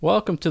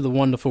Welcome to the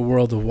wonderful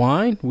world of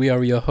wine. We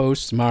are your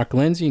hosts, Mark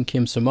Lenzi and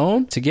Kim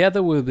Simone.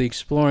 Together, we'll be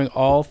exploring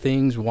all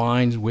things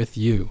wines with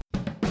you.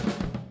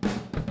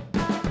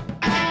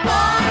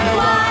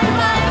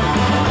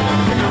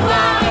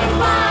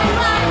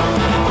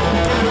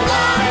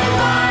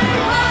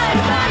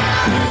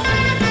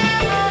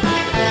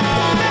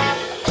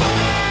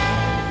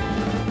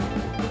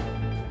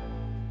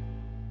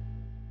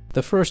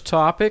 The first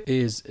topic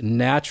is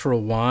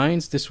natural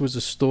wines. This was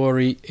a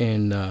story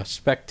in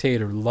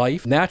Spectator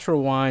Life.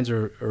 Natural wines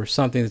are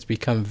something that's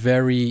become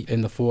very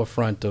in the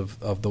forefront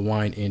of the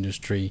wine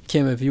industry.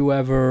 Kim, have you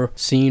ever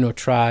seen or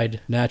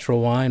tried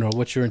natural wine, or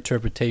what's your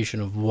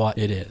interpretation of what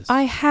it is?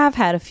 I have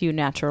had a few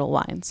natural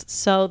wines.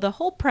 So the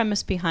whole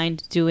premise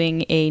behind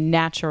doing a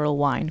natural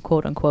wine,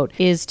 quote unquote,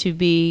 is to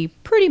be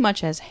pretty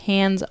much as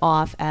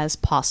hands-off as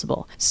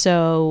possible.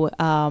 So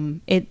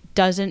it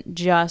doesn't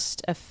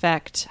just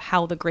affect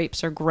how the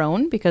grapes are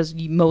grown, because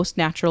most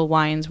natural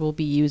wines will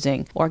be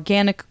using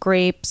organic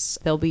grapes.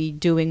 They'll be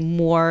doing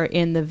more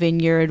in the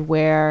vineyard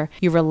where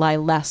you rely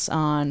less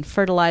on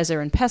fertilizer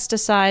and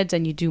pesticides,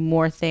 and you do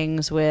more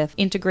things with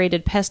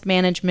integrated pest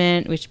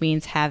management, which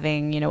means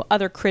having,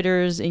 other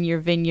critters in your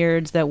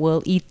vineyards that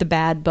will eat the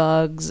bad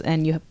bugs,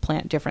 and you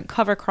plant different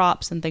cover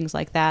crops and things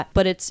like that.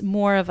 But it's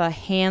more of a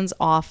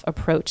hands-off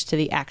approach to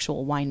the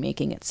actual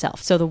winemaking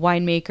itself. So the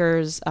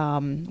winemakers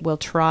will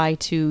try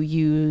to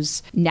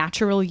use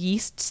natural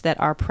yeasts that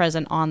are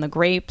present on the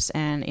grapes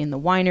and in the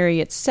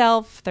winery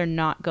itself. They're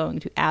not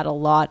going to add a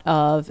lot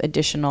of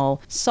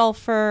additional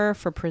sulfur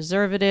for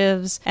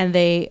preservatives, and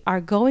they are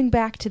going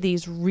back to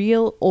these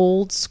real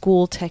old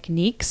school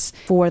techniques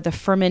for the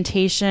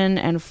fermentation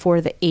and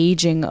for the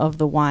aging of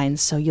the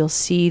wines. So you'll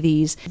see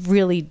these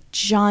really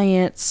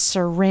giant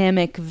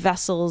ceramic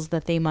vessels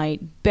that they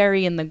might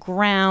bury in the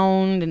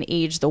ground and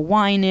age the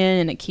wine in,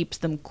 and it keeps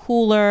them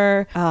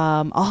cooler.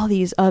 All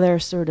these other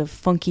sort of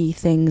funky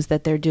things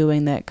that they're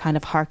doing that kind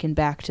of harken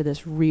back to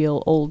this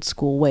real old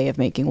school way of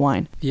making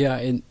wine. Yeah,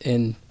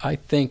 and I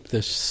think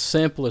the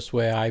simplest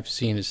way I've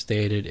seen it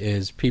stated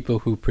is people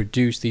who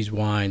produce these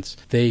wines,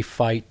 they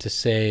fight to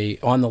say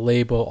on the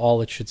label,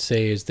 all it should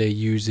say is they're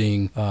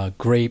using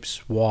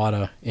grapes,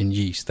 water, and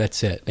yeast.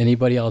 That's it.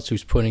 Anybody else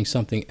who's putting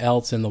something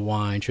else in the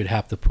wine should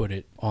have to put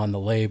it on the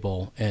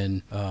label.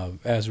 And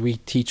as we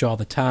teach all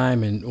the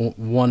time, and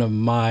one of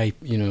my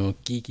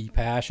geeky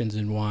passions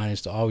in wine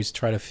is to always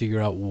try to figure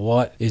out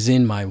what is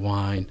in my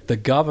wine. The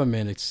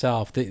government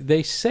itself,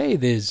 they say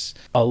there's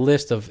a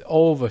list of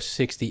over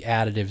 60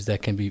 additives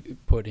that can be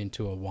put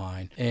into a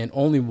wine, and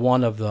only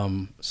one of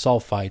them,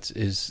 sulfites,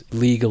 is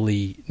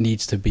legally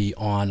needs to be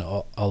on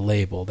a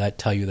label that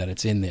tell you that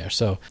it's in there.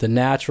 So the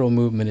natural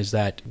movement is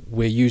that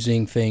we're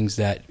using things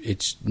that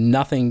it's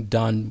nothing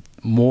done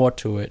more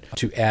to it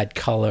to add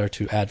color,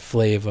 to add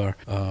flavor,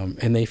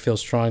 and they feel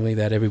strongly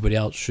that everybody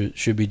else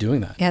should be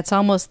doing that. Yeah, it's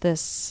almost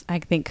this, I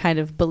think, kind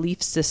of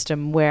belief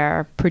system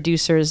where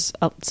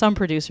some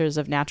producers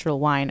of natural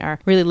wine are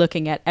really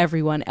looking at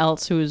everyone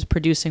else who's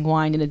producing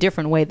wine in a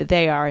different way that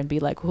they are and be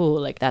like, "Ooh,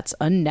 like that's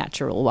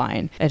unnatural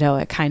wine."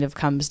 It kind of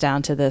comes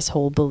down to this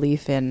whole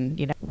belief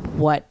in,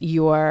 what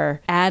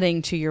you're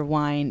adding to your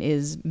wine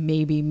is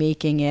maybe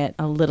making it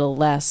a little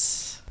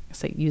less,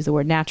 use the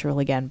word natural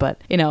again,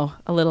 but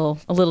a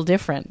little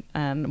different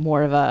and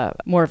more of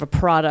a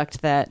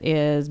product that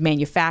is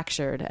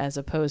manufactured as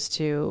opposed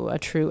to a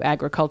true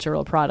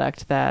agricultural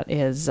product that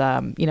is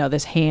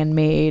this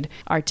handmade,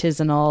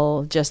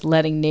 artisanal, just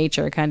letting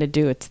nature kind of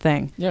do its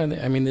thing. Yeah,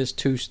 I mean, there's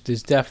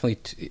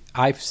definitely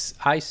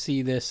I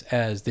see this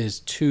as there's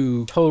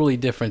two totally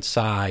different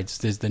sides.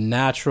 There's the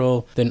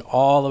natural, then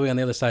all the way on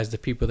the other side is the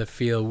people that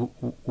feel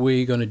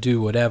we're going to do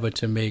whatever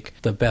to make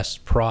the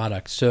best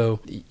product.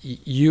 So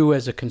you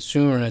as a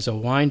consumer and as a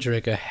wine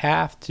drinker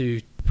have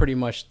to pretty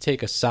much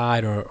take a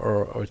side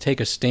or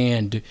take a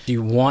stand. Do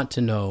you want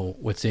to know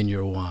what's in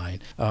your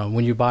wine?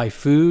 When you buy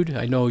food,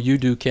 I know you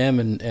do, Kim,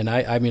 and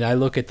I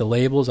look at the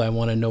labels. I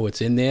want to know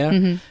what's in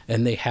there,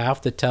 and they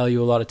have to tell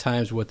you a lot of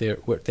times what they're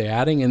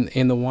adding.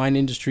 In the wine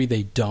industry,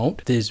 they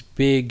don't. There's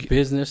big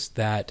business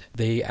that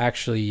they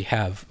actually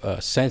have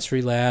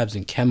sensory labs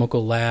and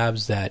chemical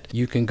labs that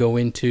you can go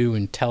into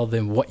and tell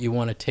them what you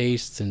want to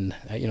taste and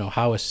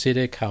how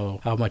acidic,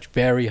 how much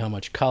berry, how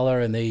much color,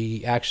 and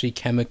they actually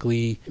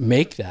chemically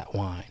make that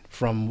wine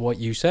from what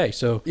you say.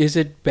 So is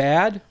it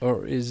bad,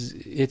 or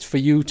it's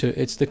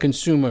the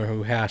consumer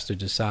who has to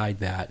decide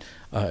that,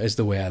 is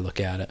the way I look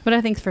at it. But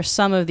I think for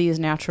some of these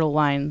natural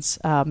wines,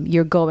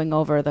 you're going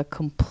over the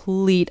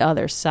complete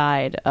other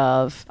side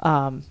of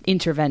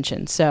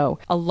intervention. So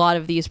a lot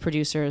of these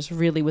producers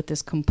really with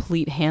this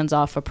complete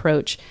hands-off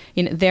approach,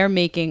 they're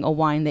making a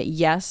wine that,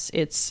 yes,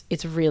 it's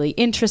really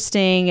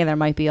interesting, and there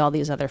might be all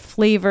these other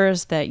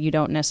flavors that you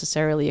don't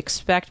necessarily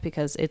expect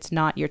because it's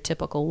not your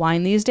typical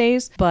wine these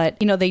days. But,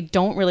 they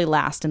don't really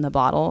last in the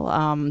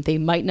bottle. They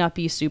might not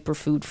be super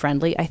food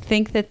friendly. I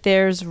think that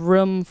there's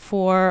room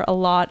for a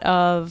lot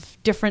of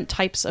different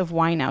types of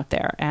wine out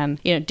there. And,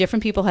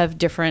 different people have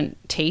different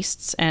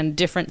tastes and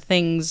different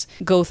things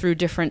go through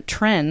different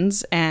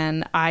trends.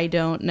 And I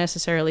don't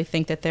necessarily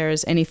think that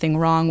there's anything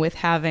wrong with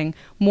having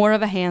more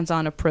of a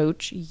hands-on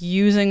approach,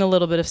 using a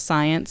little bit of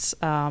science,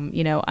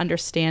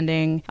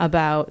 understanding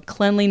about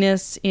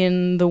cleanliness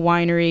in the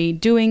winery,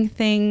 doing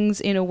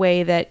things in a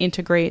way that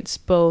integrates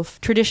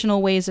both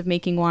traditional ways of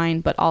making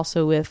wine, but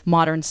also with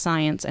modern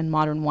science and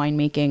modern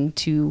winemaking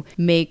to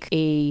make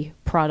a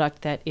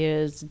product that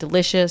is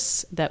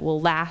delicious, that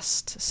will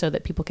last so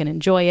that people can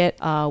enjoy it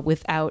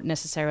without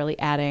necessarily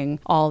adding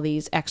all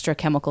these extra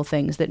chemical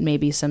things that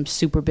maybe some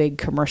super big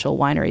commercial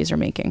wineries are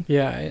making.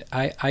 Yeah,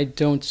 I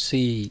don't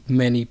see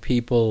many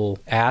people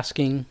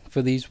asking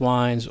for these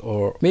wines,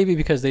 or maybe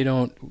because they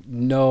don't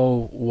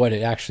know what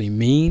it actually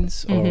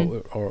means,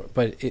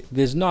 but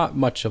there's not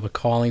much of a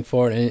calling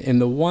for it.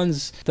 And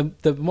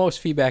the most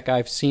feedback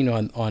I've seen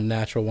on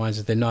natural wines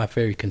is they're not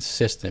very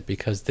consistent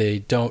because they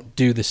don't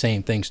do the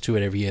same things to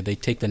it every year. They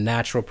take the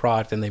natural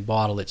product and they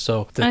bottle it.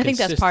 So I think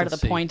that's part of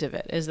the point of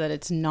it, is that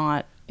it's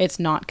not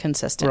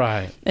consistent.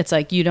 Right. It's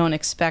like you don't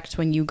expect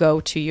when you go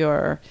to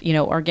your,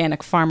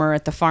 organic farmer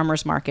at the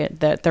farmer's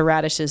market that the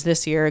radishes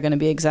this year are going to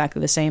be exactly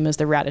the same as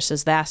the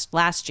radishes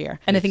last year.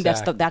 And Exactly. I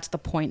think that's the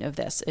point of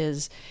this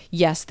is,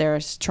 yes, they're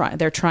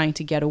trying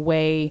to get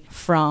away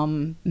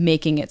from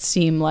making it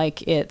seem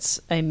like it's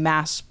a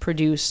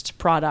mass-produced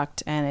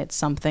product and it's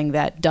something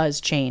that does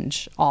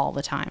change all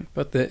the time.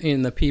 But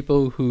the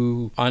people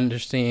who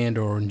understand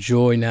or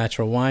enjoy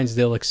natural wines,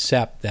 they'll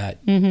accept that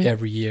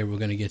every year we're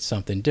going to get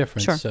something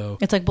different. Sure. So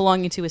it's like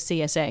belonging to a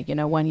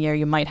CSA. One year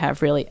you might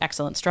have really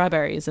excellent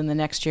strawberries and the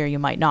next year you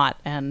might not.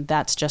 And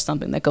that's just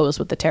something that goes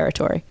with the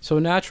territory. So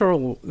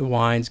natural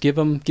wines, give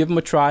them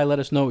a try. Let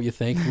us know what you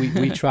think.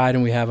 We tried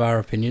and we have our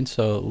opinion.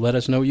 So let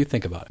us know what you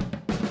think about it.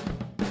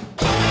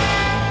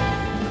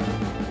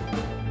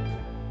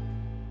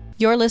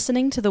 You're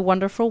listening to The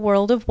Wonderful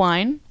World of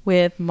Wine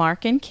with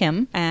Mark and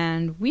Kim,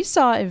 and we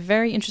saw a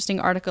very interesting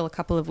article a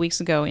couple of weeks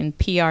ago in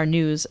PR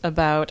News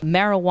about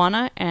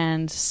marijuana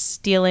and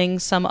stealing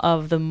some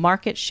of the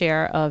market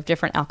share of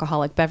different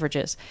alcoholic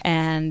beverages.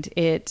 And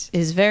it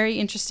is very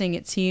interesting.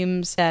 It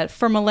seems that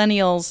for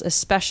millennials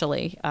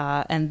especially,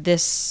 and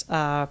this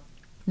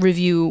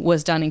review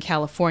was done in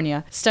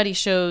California. Study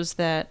shows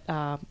that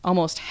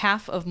almost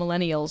half of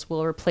millennials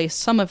will replace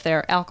some of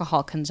their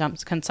alcohol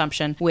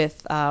consumption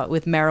with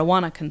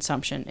marijuana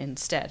consumption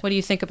instead. What do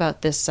you think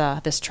about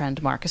this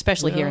trend, Mark,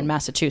 especially here in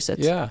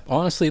Massachusetts? Yeah,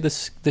 honestly,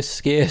 this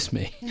scares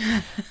me.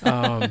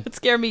 It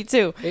scared me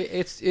too.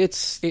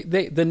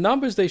 The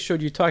numbers they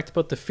showed. You talked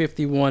about the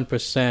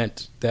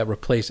 51% that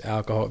replace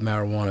alcohol with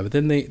marijuana, but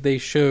then they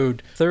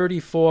showed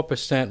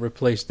 34%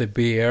 replace the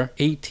beer,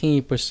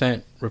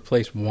 18%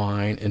 replace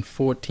wine, and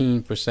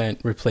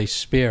 14% replace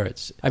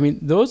spirits. I mean,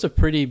 those are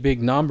pretty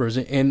big numbers,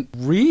 and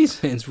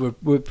reasons were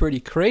pretty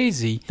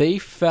crazy. They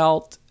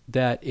felt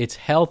that it's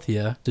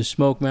healthier to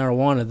smoke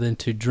marijuana than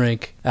to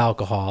drink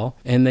alcohol,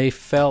 and they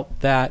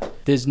felt that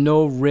there's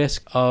no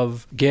risk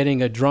of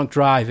getting a drunk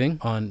driving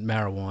on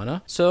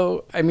marijuana.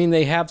 So, I mean,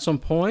 they have some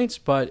points,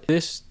 but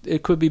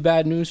it could be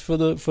bad news for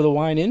the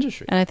wine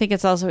industry. And I think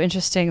it's also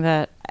interesting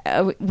that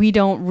we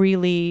don't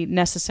really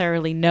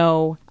necessarily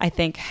know, I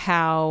think,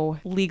 how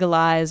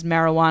legalized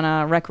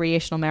marijuana,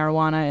 recreational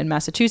marijuana in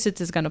Massachusetts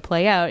is going to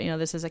play out.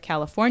 This is a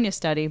California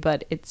study,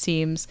 but it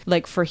seems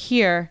like for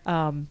here,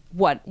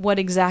 what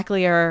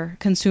exactly are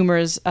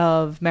consumers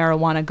of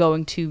marijuana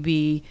going to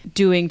be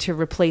doing to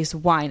replace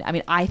wine? I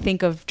mean, I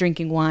think of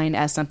drinking wine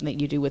as something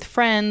that you do with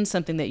friends,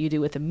 something that you do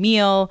with a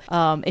meal.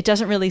 It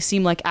doesn't really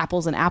seem like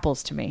apples and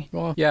apples to me.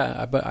 Well,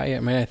 yeah, but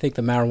I think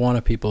the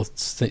marijuana people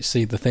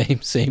see the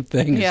same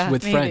thing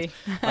with maybe.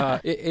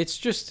 friends. It's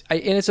just,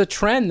 and it's a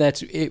trend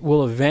it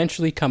will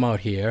eventually come out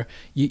here.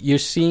 You're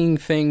seeing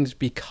things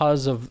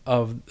because of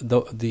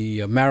the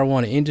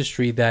marijuana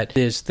industry, that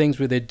there's things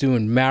where they're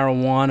doing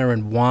marijuana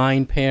and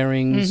wine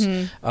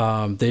pairings.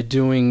 They're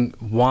doing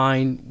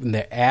wine and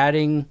they're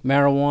adding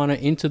marijuana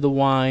into the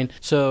wine.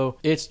 So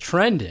it's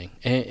trending,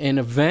 and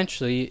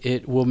eventually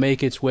it will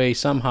make its way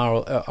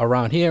somehow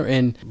around here.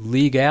 And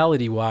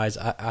legality-wise,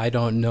 I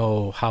don't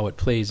know how it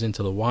plays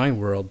into the wine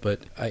world, but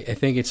I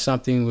think it's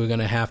something we're going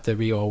to have to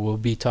we'll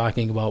be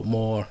talking about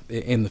more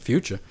in the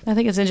future. I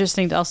think it's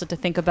interesting to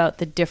think about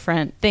the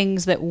different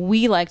things that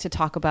we like to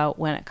talk about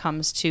when it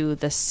comes to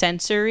the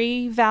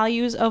sensory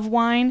values of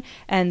wine,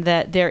 and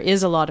that there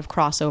is a lot of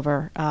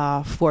crossover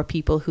for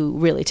people who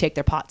really take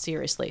their pot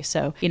seriously.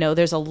 So,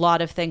 there's a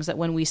lot of things that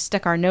when we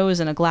stick our nose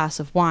in a glass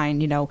of wine,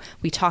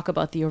 we talk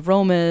about the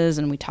aromas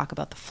and we talk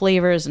about the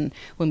flavors, and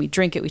when we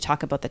drink it, we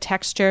talk about the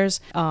textures.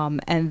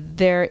 And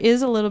there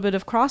is a little bit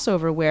of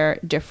crossover where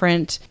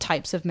different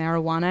types of marijuana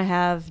marijuana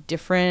have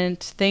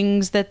different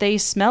things that they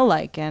smell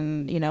like,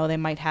 and they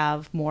might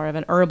have more of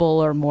an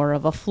herbal or more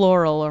of a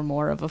floral or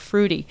more of a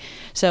fruity.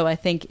 So I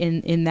think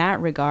in that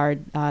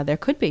regard, there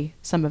could be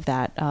some of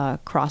that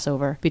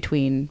crossover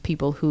between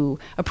people who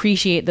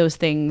appreciate those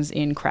things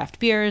in craft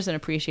beers and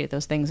appreciate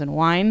those things in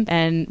wine,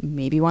 and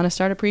maybe want to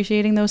start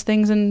appreciating those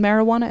things in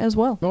marijuana as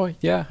well. Oh,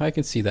 yeah, I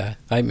can see that.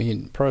 I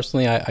mean,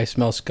 personally, I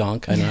smell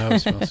skunk. I know I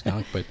smell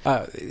skunk, but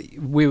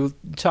we were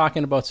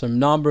talking about some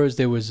numbers.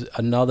 There was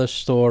another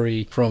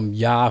story from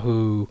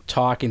Yahoo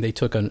talking. They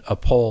took a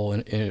poll,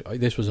 and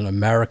this was an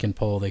American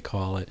poll, they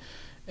call it.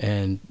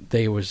 And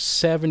they were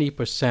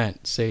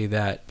 70% say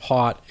that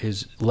pot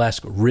is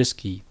less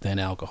risky than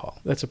alcohol.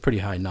 That's a pretty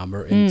high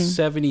number. And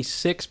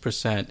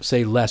 76%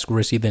 say less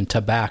risky than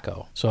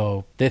tobacco.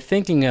 So they're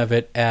thinking of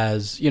it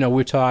as,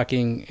 we're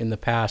talking in the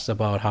past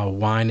about how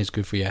wine is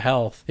good for your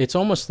health. It's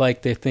almost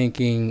like they're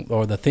thinking,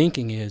 or the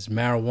thinking is,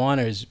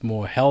 marijuana is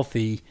more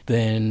healthy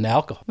than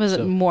alcohol. Was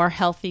it more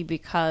healthy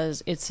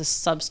because it's a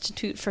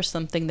substitute for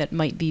something that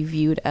might be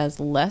viewed as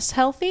less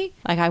healthy?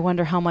 Like, I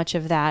wonder how much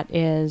of that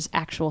is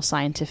actual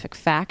scientific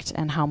fact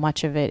and how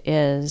much of it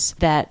is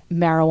that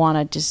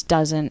marijuana just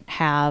doesn't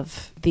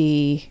have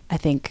the, I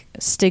think,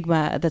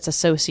 stigma that's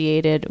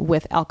associated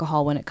with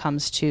alcohol when it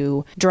comes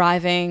to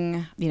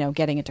driving,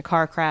 getting into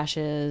car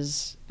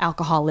crashes,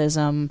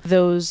 alcoholism,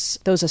 those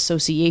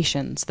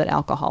associations that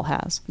alcohol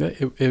has.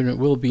 It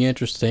will be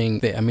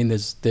interesting. I mean,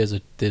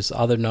 there's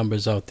other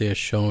numbers out there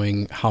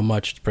showing how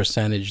much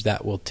percentage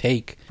that will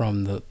take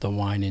from the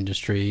wine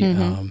industry.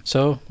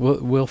 So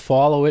we'll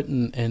follow it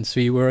and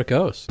see where it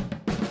goes.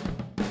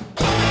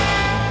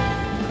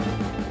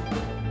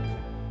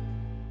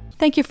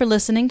 Thank you for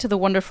listening to The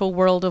Wonderful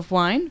World of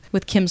Wine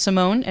with Kim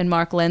Simone and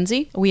Mark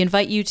Lenzi. We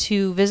invite you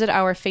to visit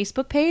our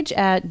Facebook page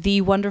at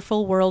The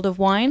Wonderful World of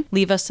Wine.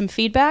 Leave us some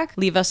feedback,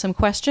 leave us some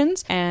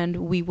questions,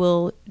 and we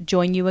will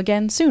join you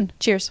again soon.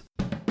 Cheers.